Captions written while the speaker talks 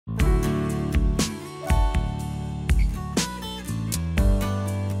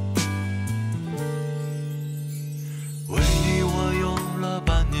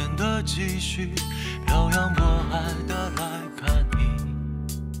继续漂洋过海的来看你。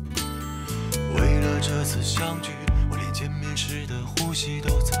为了这次相聚，我连见面时的呼吸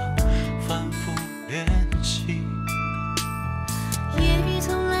都曾反复练习。也许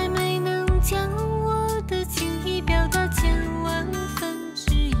从来没能将我的情意表达千万分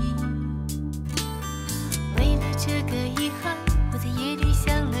之一。为了这个遗憾，我在夜里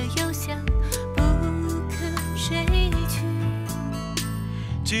想了又想，不可睡去。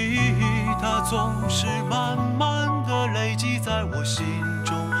记忆它总是慢慢的累积在我心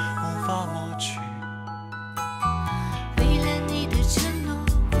中，无法抹去。为了你的承诺，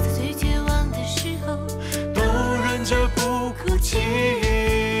我在最绝望的时候都忍着不哭泣。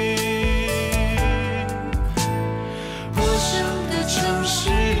陌生的城市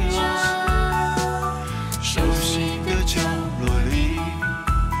啊，熟悉的角落里，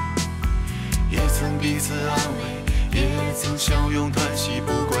也曾彼此安慰，也曾相拥叹息。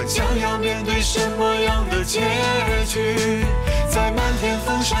不管将要面对什么样的结局，在漫天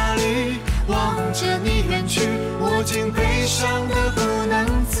风沙里望着你远去，我竟悲伤得不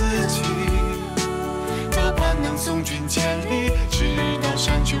能自己。多盼能送君千里，直到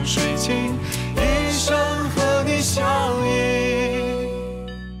山穷水尽，一生和你相依。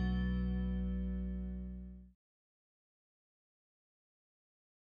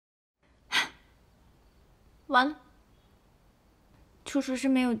完了，楚楚是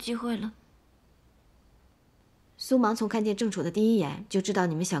没有机会了。苏芒从看见郑楚的第一眼就知道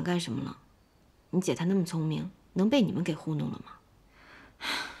你们想干什么了。你姐她那么聪明，能被你们给糊弄了吗？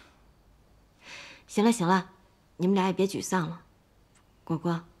行了行了，你们俩也别沮丧了。果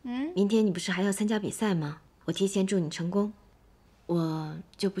果，明天你不是还要参加比赛吗？我提前祝你成功，我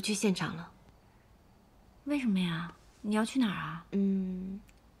就不去现场了。为什么呀？你要去哪儿啊？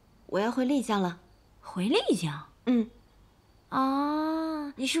我要回丽江了。回丽江？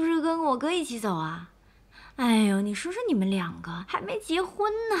啊，你是不是跟我哥一起走啊？哎呦，你说说你们两个还没结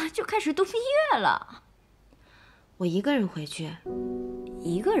婚呢，就开始度蜜月了。我一个人回去。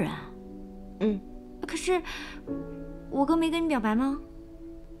一个人？可是我哥没跟你表白吗？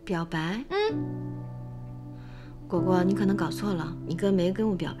表白？果果，你可能搞错了，你哥没跟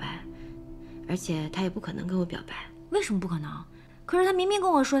我表白，而且他也不可能跟我表白。为什么不可能？可是他明明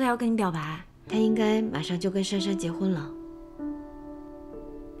跟我说他要跟你表白。他应该马上就跟珊珊结婚了。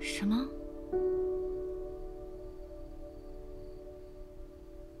什么？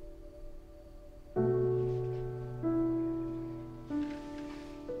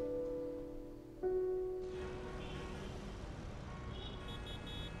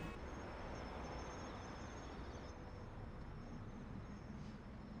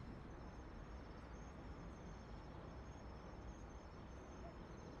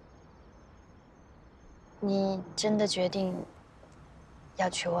你真的决定要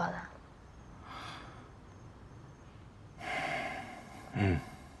娶我了？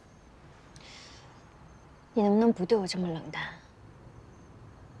你能不能不对我这么冷淡？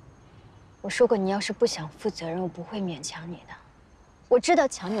我说过，你要是不想负责任，我不会勉强你的。我知道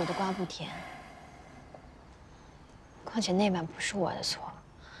强扭的瓜不甜，况且那晚不是我的错。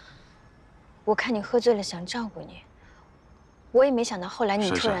我看你喝醉了，想照顾你，我也没想到后来你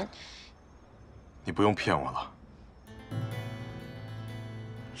突然……你不用骗我了。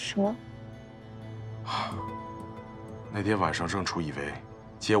什么？那天晚上，郑楚以为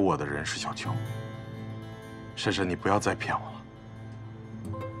接我的人是小秋。珊珊，你不要再骗我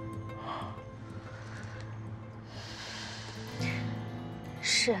了。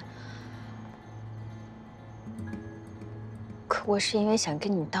是，可我是因为想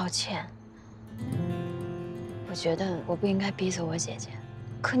跟你道歉。我觉得我不应该逼走我姐姐。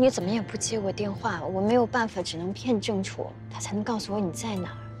可你怎么也不接我电话，我没有办法，只能骗郑楚，他才能告诉我你在哪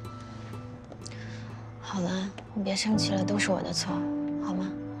儿。好了，你别生气了，都是我的错，好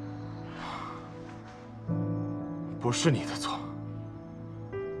吗？不是你的错，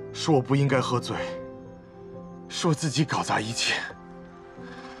是我不应该喝醉，是我自己搞砸一切。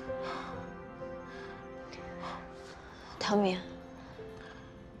汤明，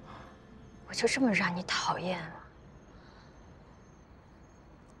我就这么让你讨厌了？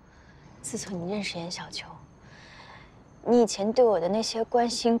自从你认识严小秋，你以前对我的那些关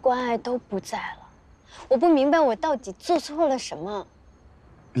心关爱都不在了。我不明白我到底做错了什么。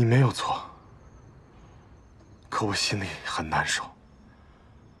你没有错，可我心里很难受，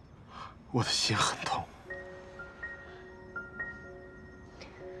我的心很痛。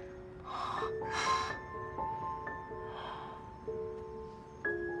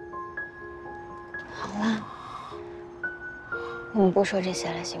好了，我们不说这些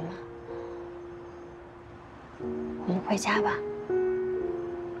了，行吗？我们回家吧，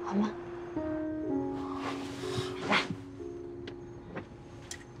好吗？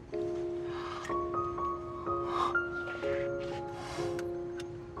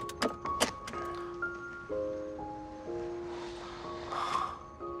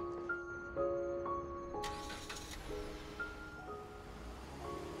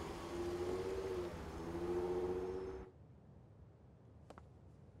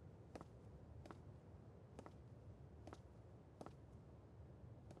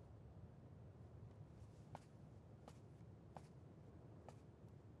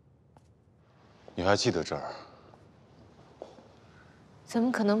你还记得这儿？怎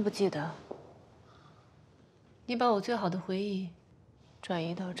么可能不记得？你把我最好的回忆转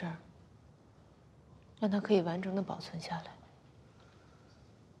移到这儿，让它可以完整的保存下来，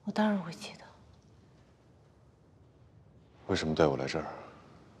我当然会记得。为什么带我来这儿？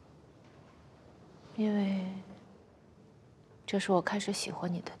因为这是我开始喜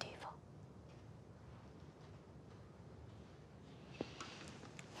欢你的地方。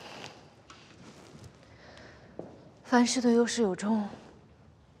凡事都有始有终，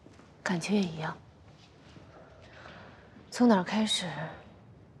感情也一样。从哪儿开始，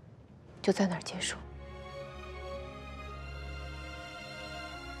就在哪儿结束。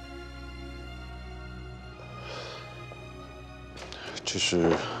这是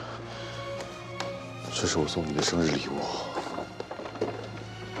我送你的生日礼物。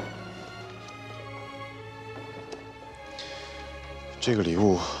这个礼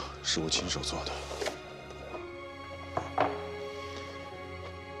物是我亲手做的。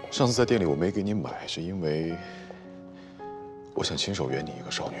上次在店里我没给你买，是因为我想亲手圆你一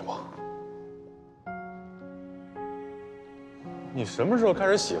个少女梦。你什么时候开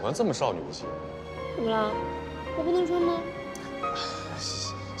始喜欢这么少女的鞋？怎么了？我不能穿吗？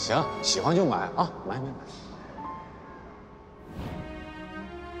行，喜欢就买啊，买。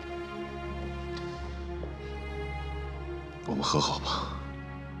我们和好吧，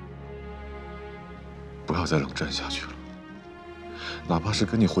不要再冷战下去了。哪怕是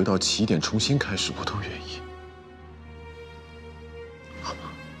跟你回到起点重新开始，我都愿意，好吗？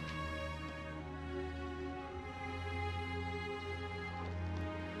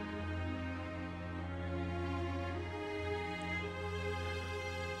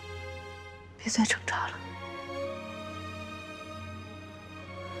别再挣扎了。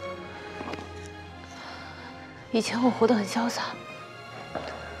以前我活得很潇洒，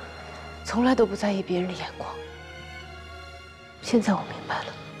从来都不在意别人的眼光。现在我明白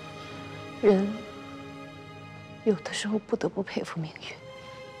了，人有的时候不得不佩服命运。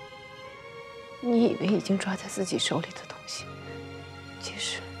你以为已经抓在自己手里的东西，其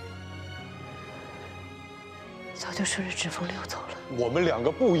实早就顺着指缝溜走了。我们两个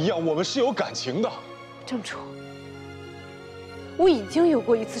不一样，我们是有感情的。郑楚，我已经有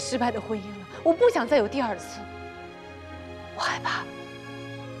过一次失败的婚姻了，我不想再有第二次。我害怕，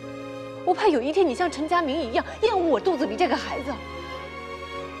我怕有一天你像陈佳明一样厌恶我肚子里这个孩子。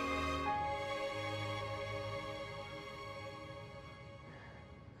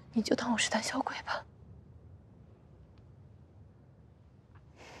你就当我是胆小鬼吧。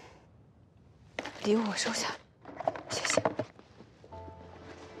礼物我收下，谢谢。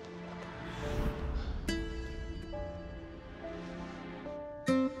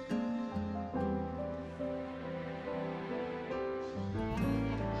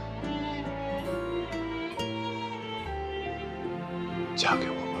嫁给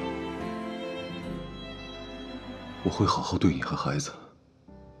我吧，我会好好对你和孩子，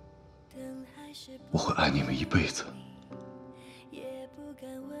我会爱你们一辈子。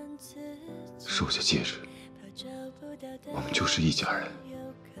收下戒指，我们就是一家人，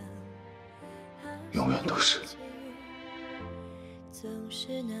永远都是。总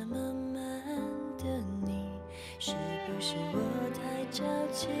是那么慢的你，是不是我太着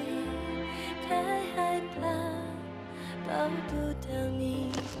急，太害怕抱不到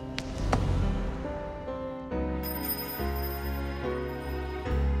你？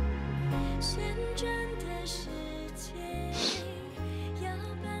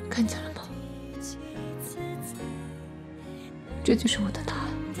看见了吗？这就是我的答案。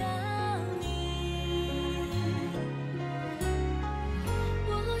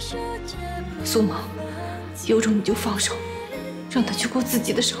苏萌，有种你就放手，让他去过自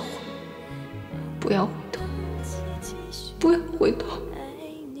己的生活，不要回头，不要回头。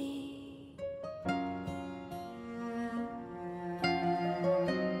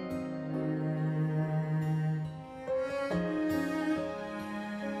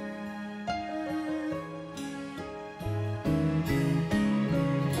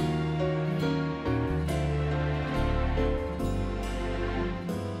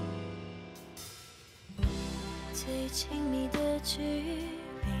最亲密的距离，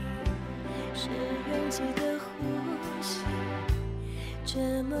是拥挤的呼吸，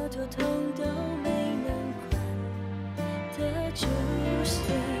这么多痛都没能换得住心。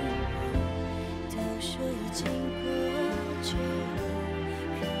都说已经过去了，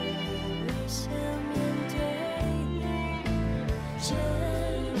可以微笑面对你，真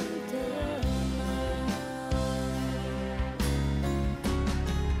的吗？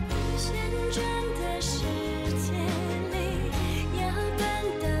旋转的世界里，要搬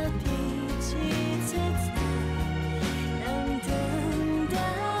到第几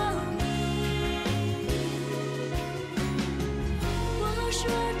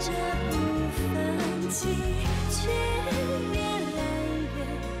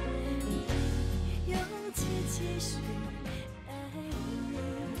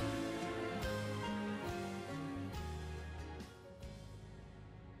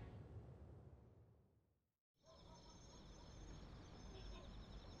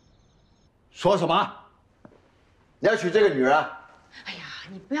说什么？你要娶这个女人？哎呀，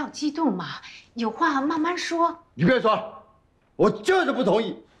你不要激动嘛，有话慢慢说。你别说了，我就是不同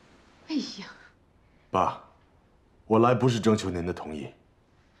意。哎呀，爸，我来不是征求您的同意，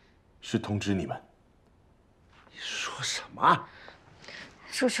是通知你们。你说什么？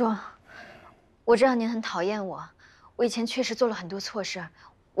叔叔，我知道您很讨厌我，我以前确实做了很多错事，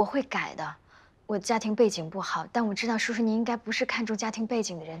我会改的。我家庭背景不好，但我知道叔叔您应该不是看重家庭背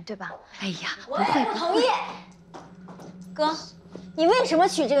景的人，对吧？哎呀，我也不同意。哥，你为什么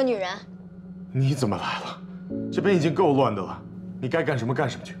娶这个女人？你怎么来了？这边已经够乱的了，你该干什么干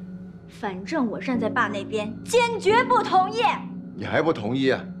什么去。反正我站在爸那边，坚决不同意。你还不同意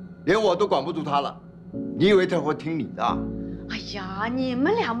啊？连我都管不住他了，你以为他会听你的？哎呀，你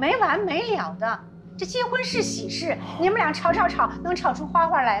们俩没完没了的，这结婚是喜事，你们俩吵，能吵出花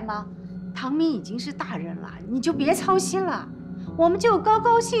花来吗？唐明已经是大人了，你就别操心了，我们就高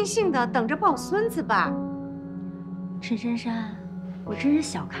高兴兴的等着抱孙子吧。陈珊珊，我真是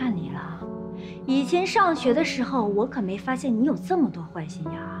小看你了。以前上学的时候，我可没发现你有这么多坏心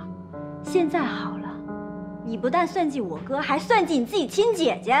眼啊。现在好了，你不但算计我哥，还算计你自己亲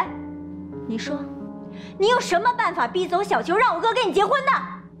姐姐。你说，你有什么办法逼走小秋，让我哥跟你结婚的？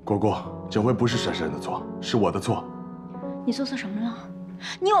果果，这回不是珊珊的错，是我的错。你做错什么了？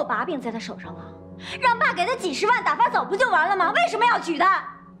你有把柄在他手上啊，让爸给他几10万打发走不就完了吗？为什么要娶她？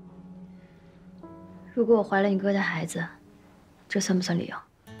如果我怀了你哥的孩子，这算不算理由？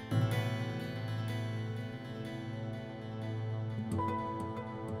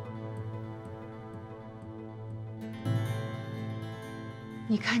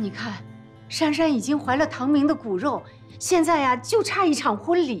你看，珊珊已经怀了唐明的骨肉，现在呀就差一场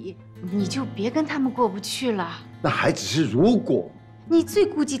婚礼，你就别跟他们过不去了。那还只是如果。你最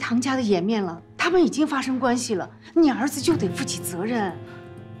顾及唐家的颜面了，他们已经发生关系了，你儿子就得负起责任。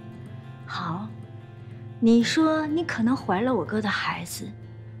好，你说你可能怀了我哥的孩子，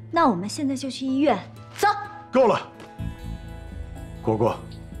那我们现在就去医院，走。够了，果果，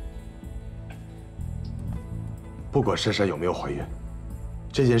不管珊珊有没有怀孕，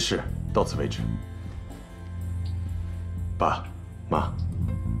这件事到此为止。爸妈，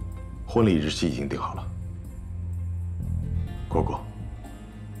婚礼日期已经定好了。果果，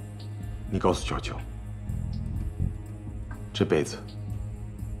你告诉秋秋，这辈子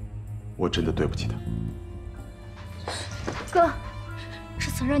我真的对不起他。哥，这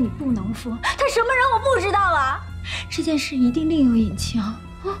责任你不能负，他什么人我不知道啊。这件事一定另有隐情啊。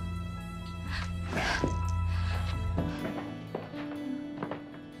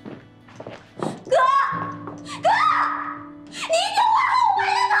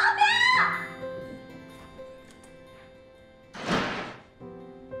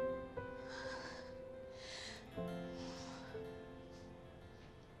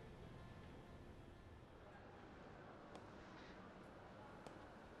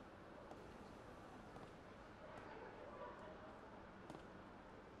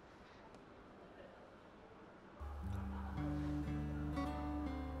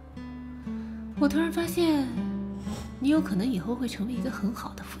我突然发现，你有可能以后会成为一个很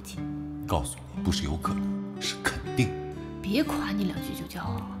好的父亲。告诉你，不是有可能，是肯定。别夸你2句就骄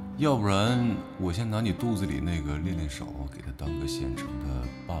傲，要不然我先拿你肚子里那个练练手，给他当个现成的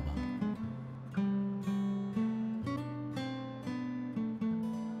爸爸。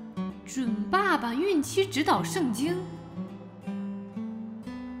准爸爸孕期指导圣经。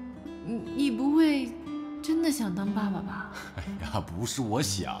你不会真的想当爸爸吧？哎呀，不是我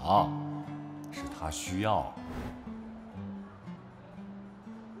想，是他需要。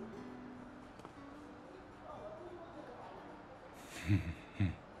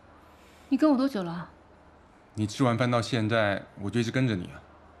你跟我多久了？你吃完饭到现在，我就一直跟着你啊。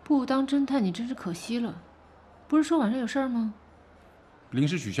不当侦探你真是可惜了。不是说晚上有事儿吗？临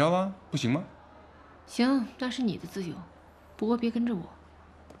时取消了，不行吗？行，那是你的自由，不过别跟着我。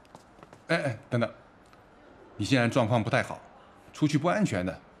哎，等等，你现在状况不太好，出去不安全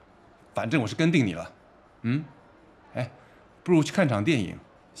的。反正我是跟定你了。哎，不如去看场电影，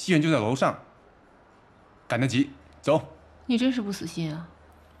戏院就在楼上，赶得及。走。你真是不死心啊！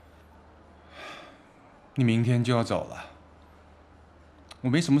你明天就要走了，我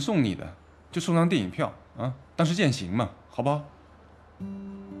没什么送你的，就送张电影票啊，当是践行嘛，好不好？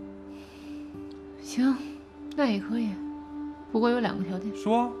行，那也可以，不过有2个条件。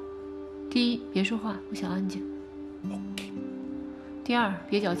说。第一，别说话，我想安静。OK。第二，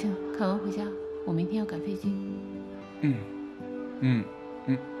别矫情，看完回家，我明天要赶飞机。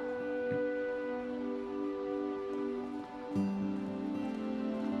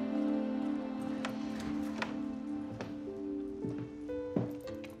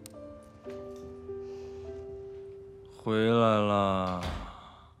回来了。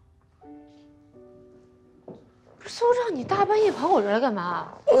苏丈，你大半夜跑我这儿来干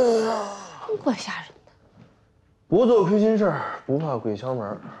嘛？怪吓人的。不做亏心事儿，不怕鬼敲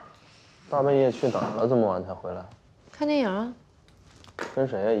门。大半夜去哪儿了？这么晚才回来？看电影啊。跟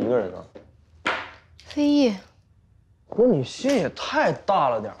谁呀？一个人呢？飞翼。不是你心也太大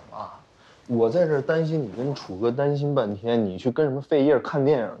了点吧？我在这儿担心你跟楚哥担心半天，你去跟什么费叶看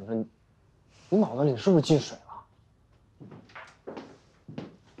电影？你脑子里是不是进水了？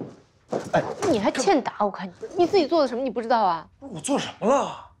哎，你还欠打！我看你自己做的什么你不知道啊？我做什么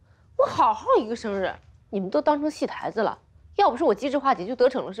了？我好好一个生日，你们都当成戏台子了。要不是我机智化解就得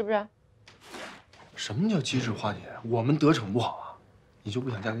逞了，是不是？什么叫机智化解？我们得逞不好啊？你就不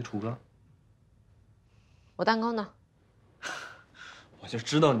想嫁给楚哥？我蛋糕呢？我就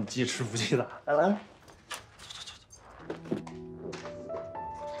知道你记吃不记的。来来来，走。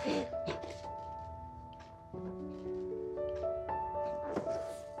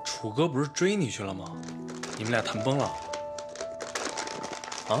楚哥不是追你去了吗？你们俩谈崩了？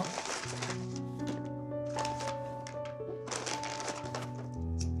啊？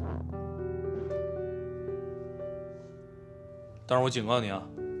但是我警告你啊，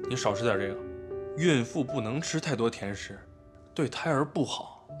你少吃点这个，孕妇不能吃太多甜食，对胎儿不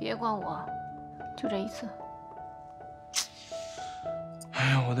好。别管我，就这一次。哎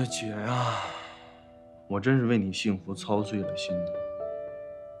呀，我的姐呀，我真是为你幸福操碎了心的。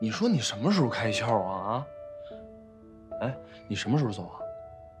你说你什么时候开窍啊？哎，你什么时候走啊？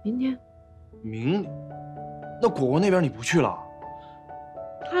明天。明？那果果那边你不去了？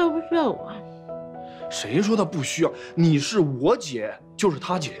他又不需要我。谁说他不需要？你是我姐，就是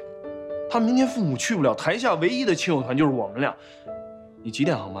他姐。他明天父母去不了，台下唯一的亲友团就是我们俩。你几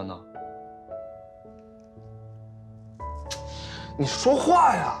点航班呢？你说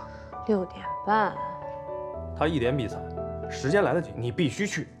话呀！6点半。他1点比赛，时间来得及，你必须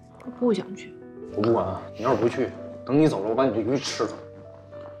去。我不想去。我不管啊，你要是不去，等你走了，我把你这鱼吃了。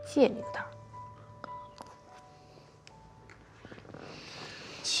谢你个头。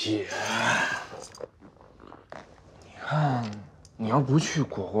姐，你看，你要不去，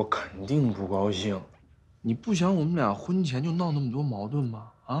果果肯定不高兴。你不想我们俩婚前就闹那么多矛盾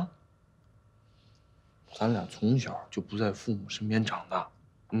吗？啊？咱俩从小就不在父母身边长大，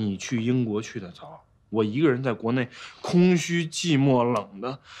你去英国去的早，我一个人在国内空虚寂寞冷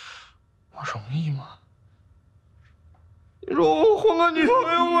的，我容易吗？你说我换个女朋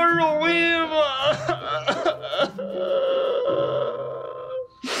友，我容易吗？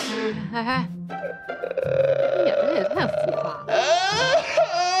哎，你演的也太浮夸了。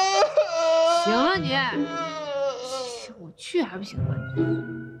行了你，我去还不行吗？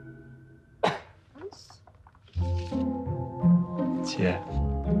姐，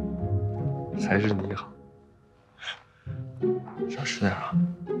还是你好，少吃点啊。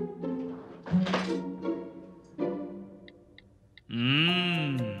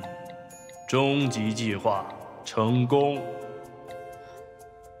终极计划成功。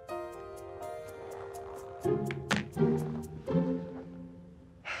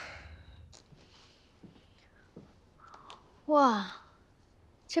哇，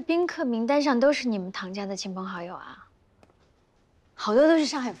这宾客名单上都是你们唐家的亲朋好友啊，好多都是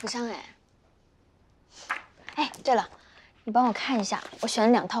上海富商哎。哎，对了，你帮我看一下，我选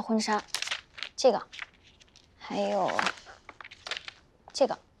了2套婚纱，这个，还有这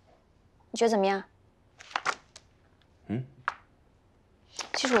个，你觉得怎么样？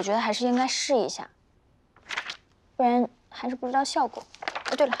其实我觉得还是应该试一下，不然还是不知道效果。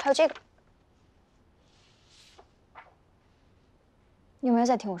哦，对了，还有这个。你有没有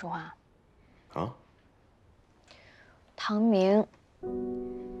在听我说话？啊？唐明。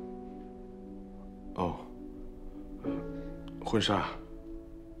哦。婚纱。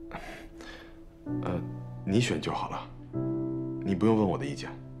你选就好了，你不用问我的意见。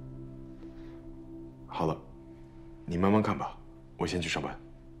好了，你慢慢看吧，我先去上班。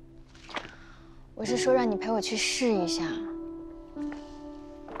我是说让你陪我去试一下。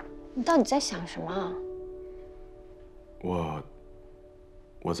你到底在想什么？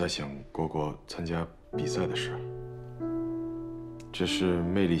我在想果果参加比赛的事。这是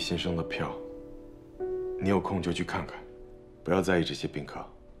魅力新生的票，你有空就去看看，不要在意这些宾客，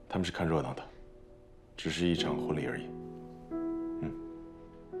他们是看热闹的，只是一场婚礼而已。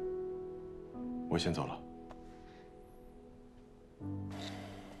我先走了。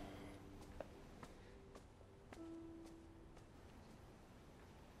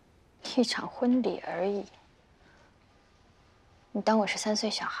一场婚礼而已，你当我是3岁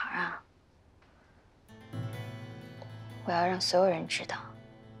小孩啊？我要让所有人知道，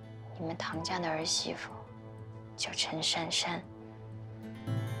你们唐家的儿媳妇叫陈珊珊。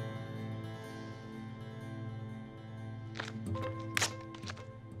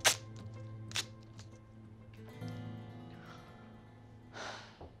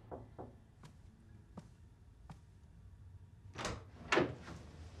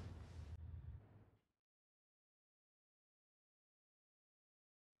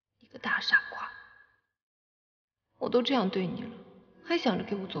你个大傻瓜！我都这样对你了，还想着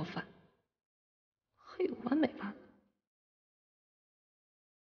给我做饭，还有完没完？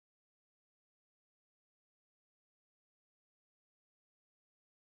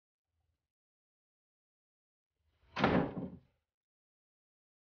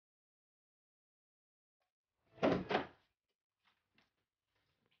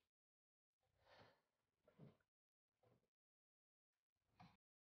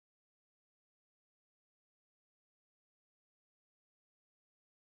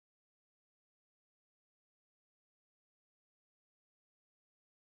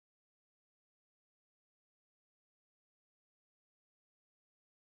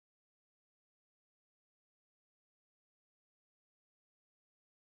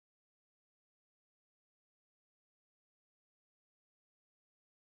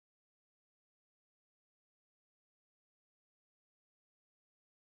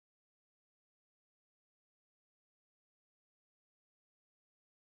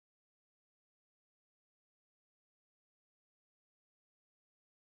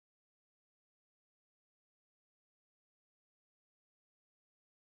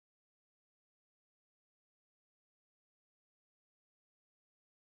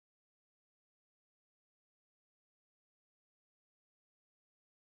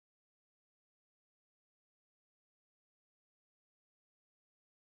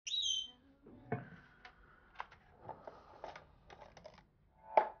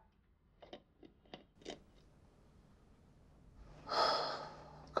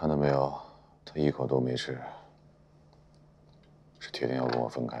看到没有，他一口都没吃，是铁定要跟我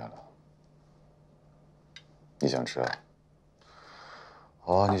分开了。你想吃啊？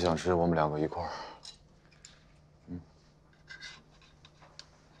好啊，你想吃，我们两个一块儿。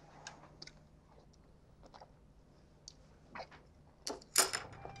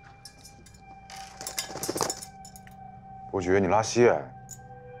伯爵，你拉稀哎？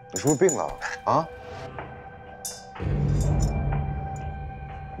你是不是病了啊？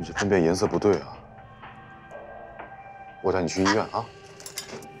你这粪便颜色不对啊！我带你去医院啊！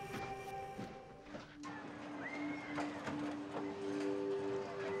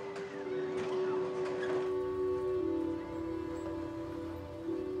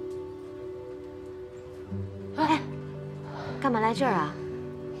哎，干嘛来这儿啊？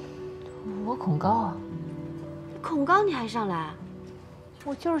我恐高啊！恐高你还上来？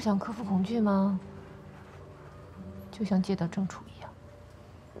我就是想克服恐惧嘛，就像见到正处一样。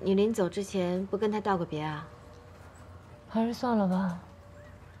你临走之前不跟他道个别啊？还是算了吧，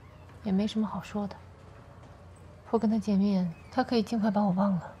也没什么好说的。不跟他见面，他可以尽快把我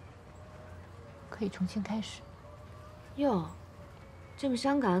忘了，可以重新开始。哟，这么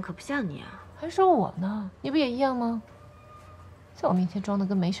伤感可不像你啊！还说我呢？你不也一样吗？在我面前装的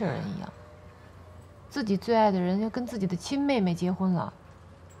跟没事人一样。自己最爱的人要跟自己的亲妹妹结婚了，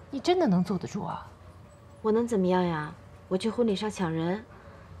你真的能坐得住啊？我能怎么样呀？我去婚礼上抢人，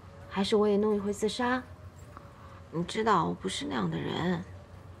还是我也弄一回自杀？你知道我不是那样的人。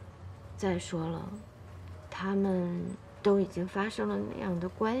再说了，他们都已经发生了那样的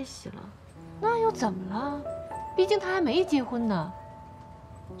关系了，那又怎么了？毕竟他还没结婚呢。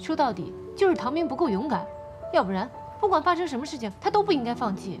说到底就是唐明不够勇敢，要不然不管发生什么事情，他都不应该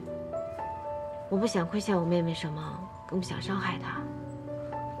放弃。我不想亏欠我妹妹什么，更不想伤害她。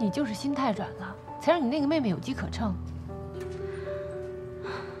你就是心太软了，才让你那个妹妹有机可乘。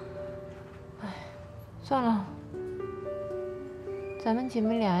哎，算了，咱们姐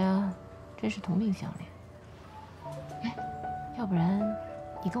妹俩呀，真是同病相怜。哎，要不然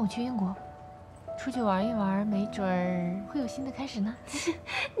你跟我去英国，出去玩一玩，没准儿会有新的开始呢。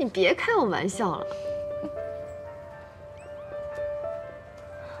你别开我玩笑了。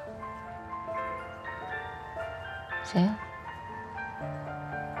谁呀？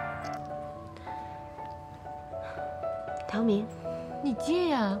唐明，你接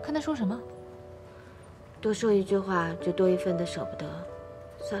呀，看他说什么。多说一句话就多一分的舍不得，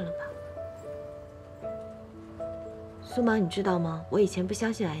算了吧。苏芒，你知道吗？我以前不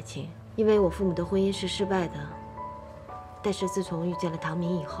相信爱情，因为我父母的婚姻是失败的。但是自从遇见了唐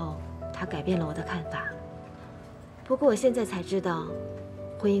明以后，他改变了我的看法。不过我现在才知道，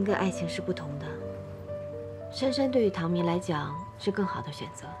婚姻跟爱情是不同的。珊珊对于唐明来讲是更好的选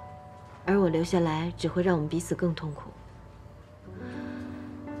择。而我留下来只会让我们彼此更痛苦。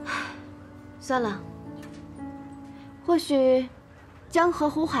算了，或许江河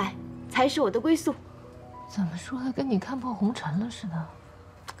湖海才是我的归宿。怎么说的跟你看破红尘了似的？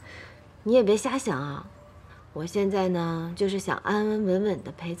你也别瞎想啊！我现在呢，就是想安安稳稳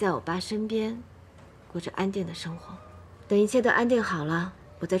地陪在我爸身边，过着安定的生活。等一切都安定好了，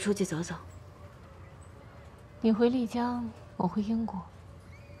我再出去走走。你回丽江，我回英国，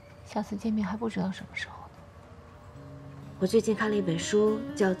下次见面还不知道什么时候呢。我最近看了一本书，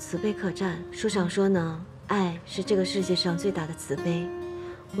叫《慈悲客栈》，书上说呢，爱是这个世界上最大的慈悲。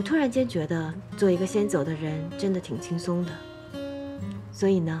我突然间觉得，做一个先走的人真的挺轻松的。所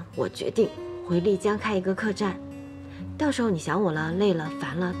以呢，我决定回丽江开一个客栈，到时候你想我了、累了、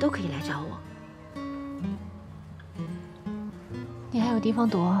烦了，都可以来找我。你还有地方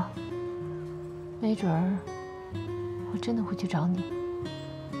躲，没准儿我真的会去找你。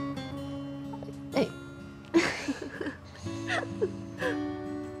哎，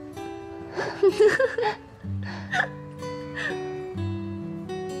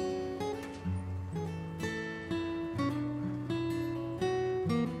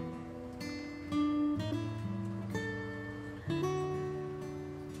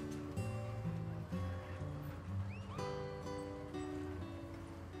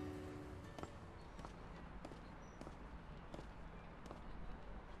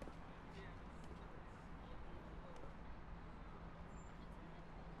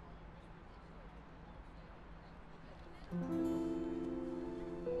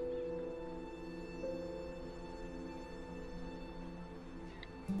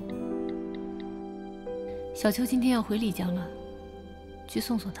小秋今天要回丽江了，去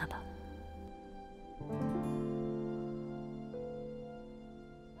送送她吧。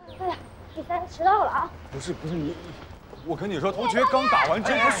哎呀，比赛迟到了啊！不是你，我跟你说，同学刚打完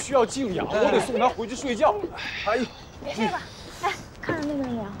针，他需要静养，我得送他回去睡觉。哎呦，没事吧？哎，看着那个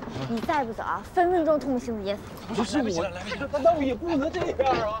人没有？你再不走啊，分分钟痛不心子噎死你！不是我，那我也不能这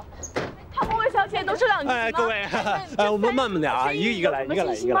样啊。汤果果小姐都是2级吗？哎，各位，我们慢点啊，一个一个来，一个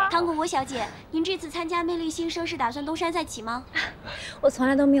来一个来。汤果果小姐，您这次参加魅力新生是打算东山再起吗？我从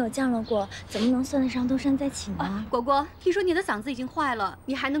来都没有降落过，怎么能算得上东山再起呢？果果，听说你的嗓子已经坏了，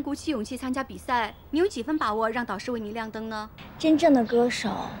你还能鼓起勇气参加比赛？你有几分把握让导师为你亮灯呢？真正的歌手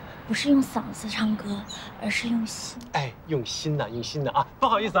不是用嗓子唱歌，而是用心。哎，用心呐，用心呐啊！不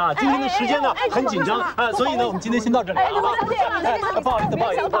好意思啊，今天的时间呢很紧张啊，所以呢，我们今天先到这里啊。不好意思，不好意思，不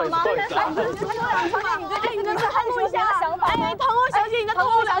好意思，不好意思啊。你能透露一下想法吗？哎，汤果小姐，你的汤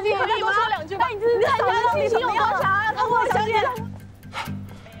果小姐，你再多说2句吧。你这次参加的心情有多长？汤果小姐。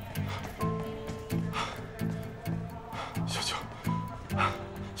小秋，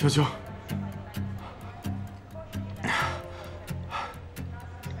小秋，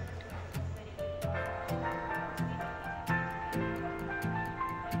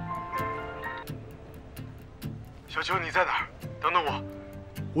你在哪儿？等等我，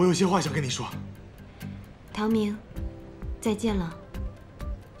我有些话想跟你说。唐明，再见了。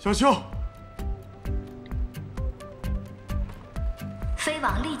小秋。飞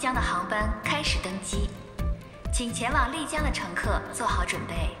往丽江的航班开始登机，请前往丽江的乘客做好准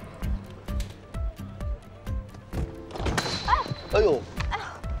备。哎呦！哎，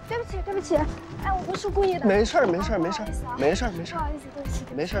对不起，对不起，哎，我不是故意的。没事儿，没事儿，没事儿，没事儿，没事儿。不好意思，对不起，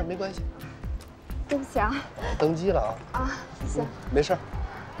没事儿，没关系。对不起啊。登机了啊。啊，谢谢。没事儿。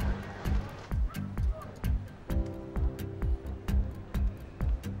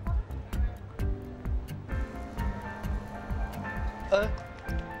哎。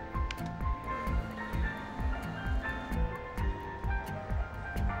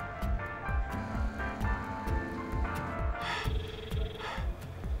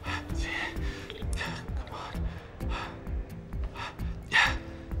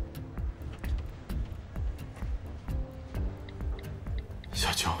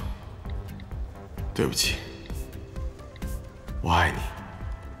小秋，对不起，我爱你。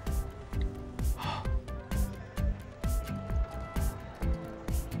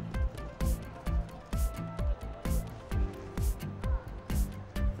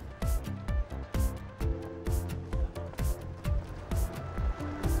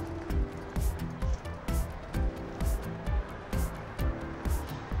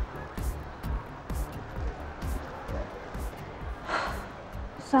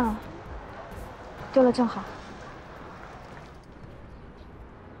算了，丢了正好。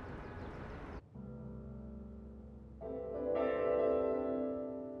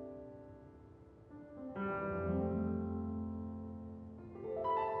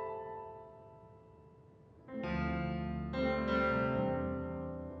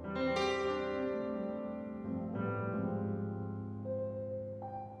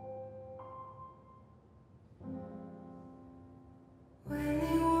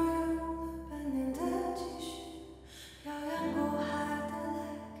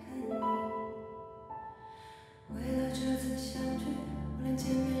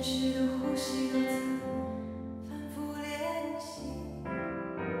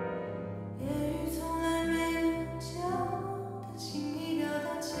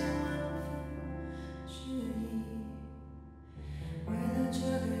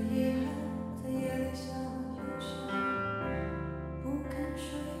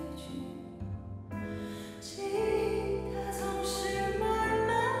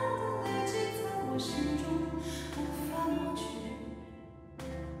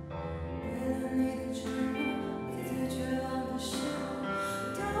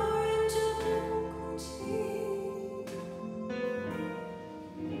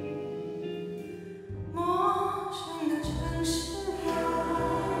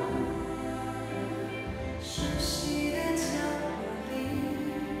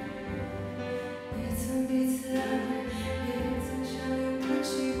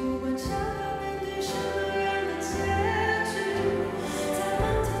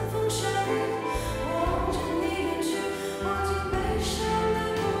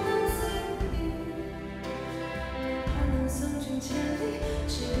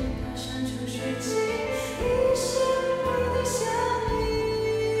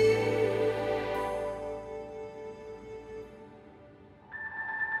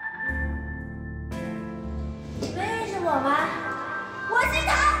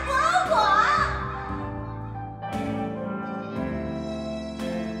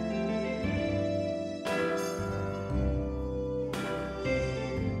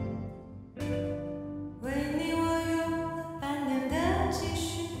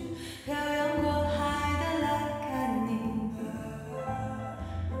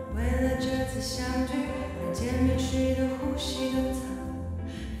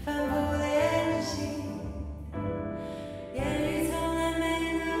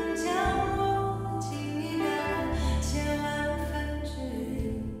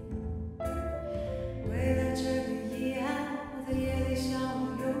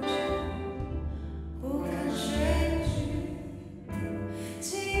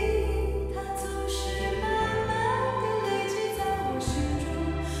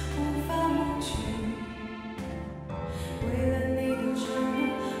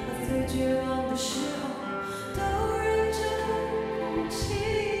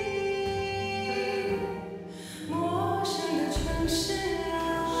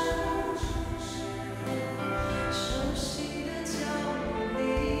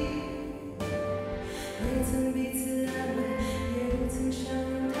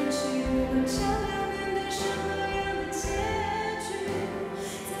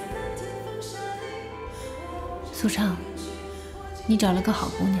苏畅，你找了个好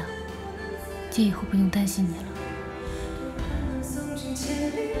姑娘，姐以后不用担心你了。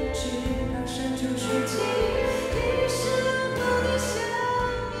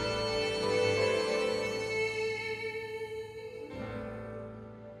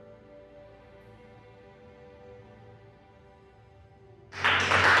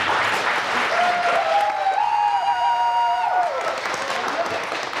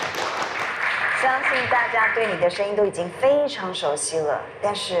 相信大家对你的声音都已经非常熟悉了，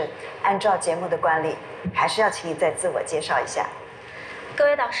但是按照节目的惯例，还是要请你再自我介绍一下。各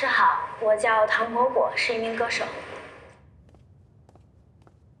位导师好，我叫唐果果，是一名歌手。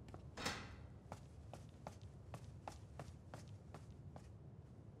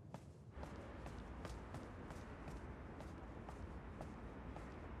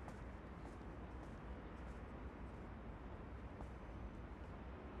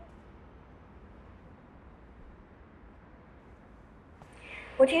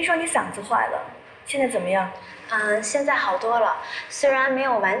我听说你嗓子坏了，现在怎么样？现在好多了，虽然没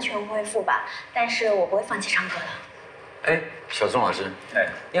有完全恢复吧，但是我不会放弃唱歌的。哎，小宋老师，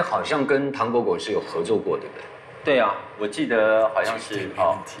你好像跟唐果果是有合作过，对不对？对啊，我记得好像是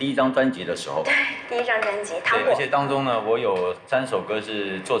第一张专辑的时候。对，第一张专辑，对，而且当中呢，我有3首歌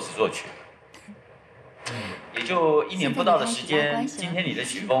是作词作曲。也就1年不到的时间，今天你的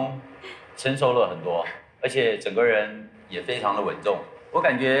曲风成熟了很多，而且整个人也非常的稳重。我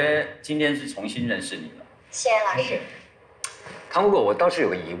感觉今天是重新认识你了。谢谢老师。唐果果，我倒是有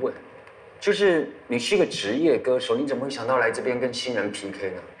个疑问，就是你是个职业歌手，你怎么会想到来这边跟新人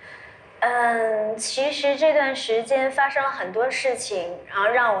PK 呢？其实这段时间发生了很多事情，然后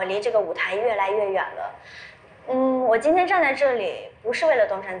让我离这个舞台越来越远了。我今天站在这里，不是为了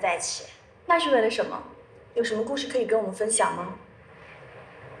东山再起，那是为了什么？有什么故事可以跟我们分享吗？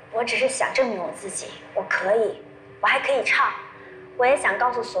我只是想证明我自己，我可以，我还可以唱。我也想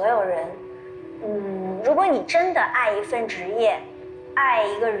告诉所有人，如果你真的爱一份职业，爱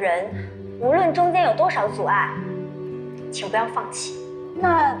一个人，无论中间有多少阻碍，请不要放弃。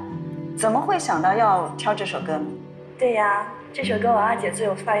那怎么会想到要挑这首歌呢？对呀，这首歌王阿姐最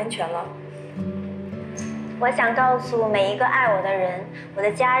有发言权了。我想告诉每一个爱我的人，我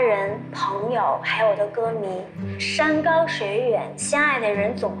的家人、朋友，还有我的歌迷，山高水远，相爱的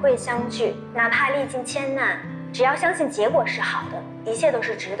人总会相聚，哪怕历尽千难，只要相信结果是好的，一切都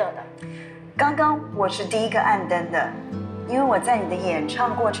是值得的。刚刚我是第一个按灯的，因为我在你的演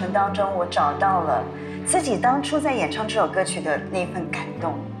唱过程当中，我找到了自己当初在演唱这首歌曲的那份感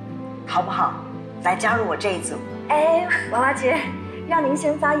动，好不好？来加入我这一组。哎，娃娃姐，让您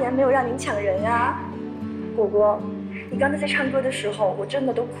先发言，没有让您抢人啊。果果，你刚才在唱歌的时候，我真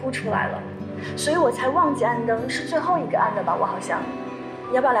的都哭出来了，所以我才忘记按灯，是最后一个按的吧？我好像，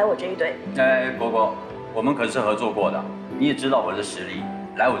你要不要来我这一队？哎，果果，我们可是合作过的，你也知道我的实力，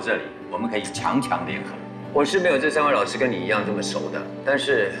来我这里，我们可以强强联合。我是没有这3位老师跟你一样这么熟的，但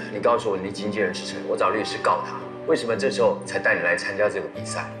是你告诉我你的经纪人是谁，我找律师告他。为什么这时候才带你来参加这个比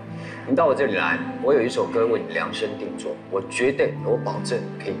赛？你到我这里来，我有一首歌为你量身定做，我绝对，我保证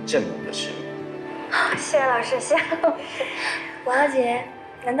可以证明我的实力。谢谢老师，谢谢老师。王小姐，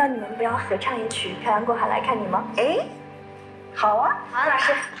难道你们不要合唱一曲《漂洋过海来看你》吗？哎，好啊，好，老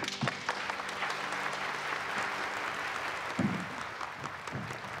师。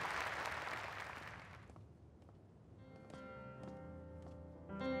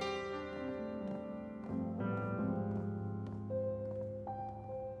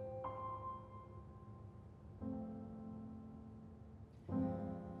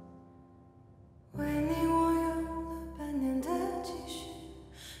为你我用了半年的积蓄，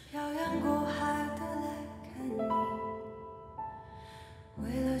漂洋过海的来看你。为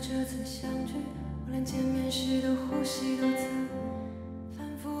了这次相聚，我连见面时的呼吸都曾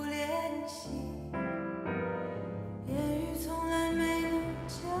反复练习。言语从来没能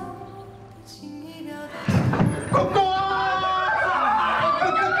将我的情意表达。果果！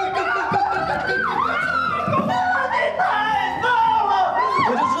你太棒了！我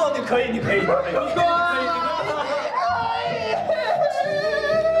就知道你可以，你可以，你可以。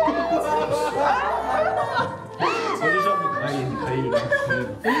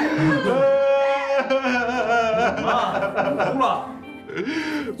哭了，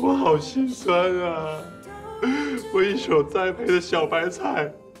我好心酸啊！我一手栽培的小白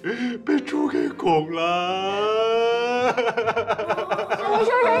菜被猪给拱了。你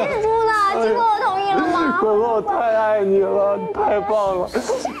说谁是猪呢？经过我同意了吗？果果，我太爱你了，太棒了！不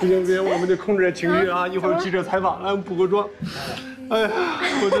行不行，我们得控制点情绪啊！一会儿有记者采访，来，我们补个妆。哎呀，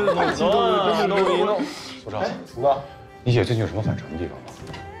我真是好激动啊！真的是激动。组长，楚哥，你姐最近有什么反常的地方吗？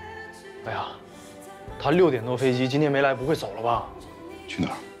哎呀，他6点多飞机，今天没来，不会走了吧？去哪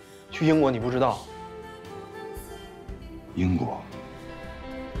儿？去英国，你不知道？英国。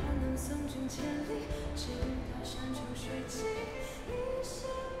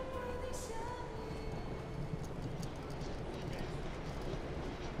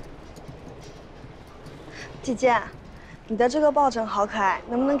姐姐，你的这个抱枕好可爱，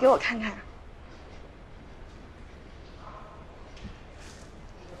能不能给我看看？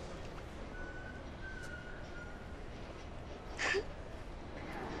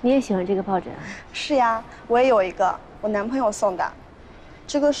你也喜欢这个抱枕啊？是呀，我也有一个，我男朋友送的。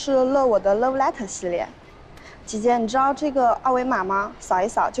这个是乐我的 Love Letter 系列。姐姐，你知道这个二维码吗？扫一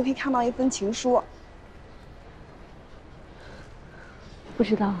扫就可以看到一封情书。不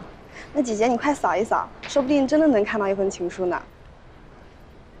知道。那姐姐，你快扫一扫，说不定真的能看到一封情书呢。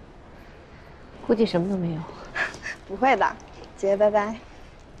估计什么都没有。不会的，姐姐拜拜。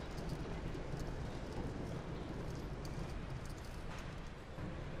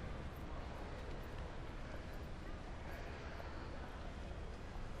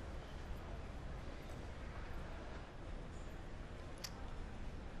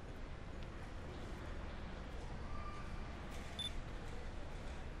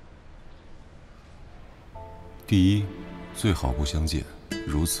第一，最好不相见，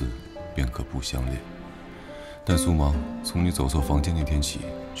如此便可不相恋。但苏芒，从你走错房间那天起，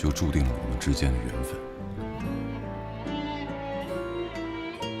就注定了我们之间的缘分。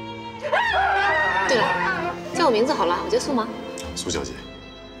对了，叫我名字好了，我叫苏芒。苏小姐。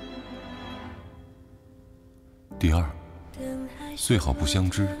第二，最好不相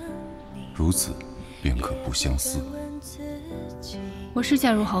知，如此便可不相思。我是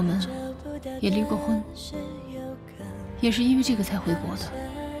嫁入豪门，也离过婚。也是因为这个才回国的。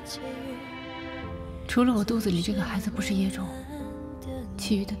除了我肚子里这个孩子不是野种，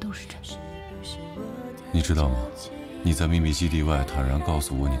其余的都是真的。你知道吗？你在秘密基地外坦然告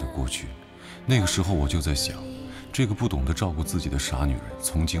诉我你的过去，那个时候我就在想，这个不懂得照顾自己的傻女人，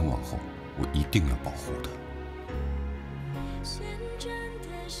从今往后我一定要保护她。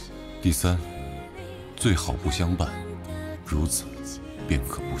第三，最好不相伴，如此便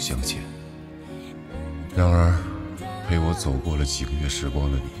可不相欠。然而，陪我走过了几个月时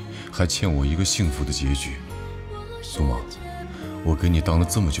光的你，还欠我一个幸福的结局。苏芒，我给你当了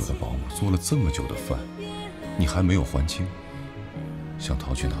这么久的保姆，做了这么久的饭，你还没有还清，想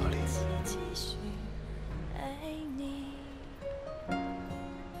逃去哪里？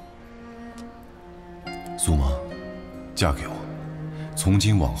苏芒，嫁给我，从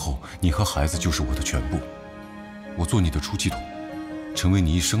今往后，你和孩子就是我的全部。我做你的出气筒，成为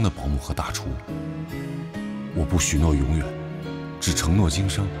你一生的保姆和大厨。我不许诺永远，只承诺今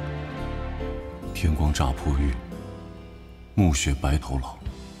生。天光乍破玉，暮雪白头老。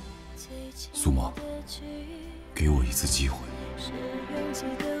苏芒，给我一次机会。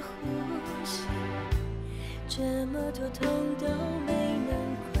这么多痛都没能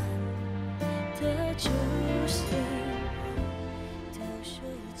管的主心，都说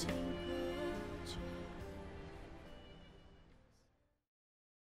已经过去。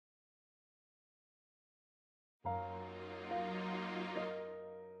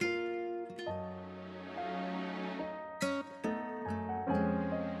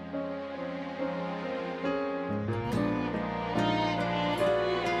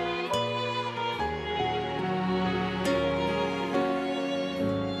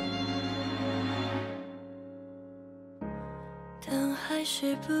当还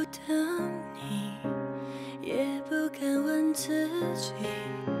是不等你，也不敢问自己，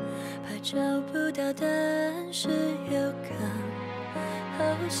怕找不到答案是有刚好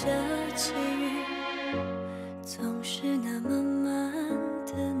下起雨，总是那么慢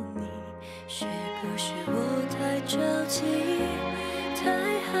的你，是不是我太着急，太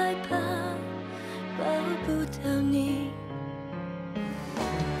害怕抱不到你？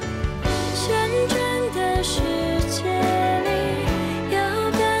旋转的世界里，要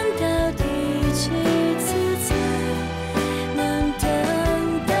赶到第几次才能等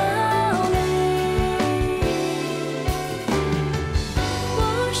到你？我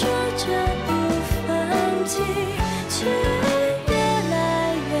说着不放弃，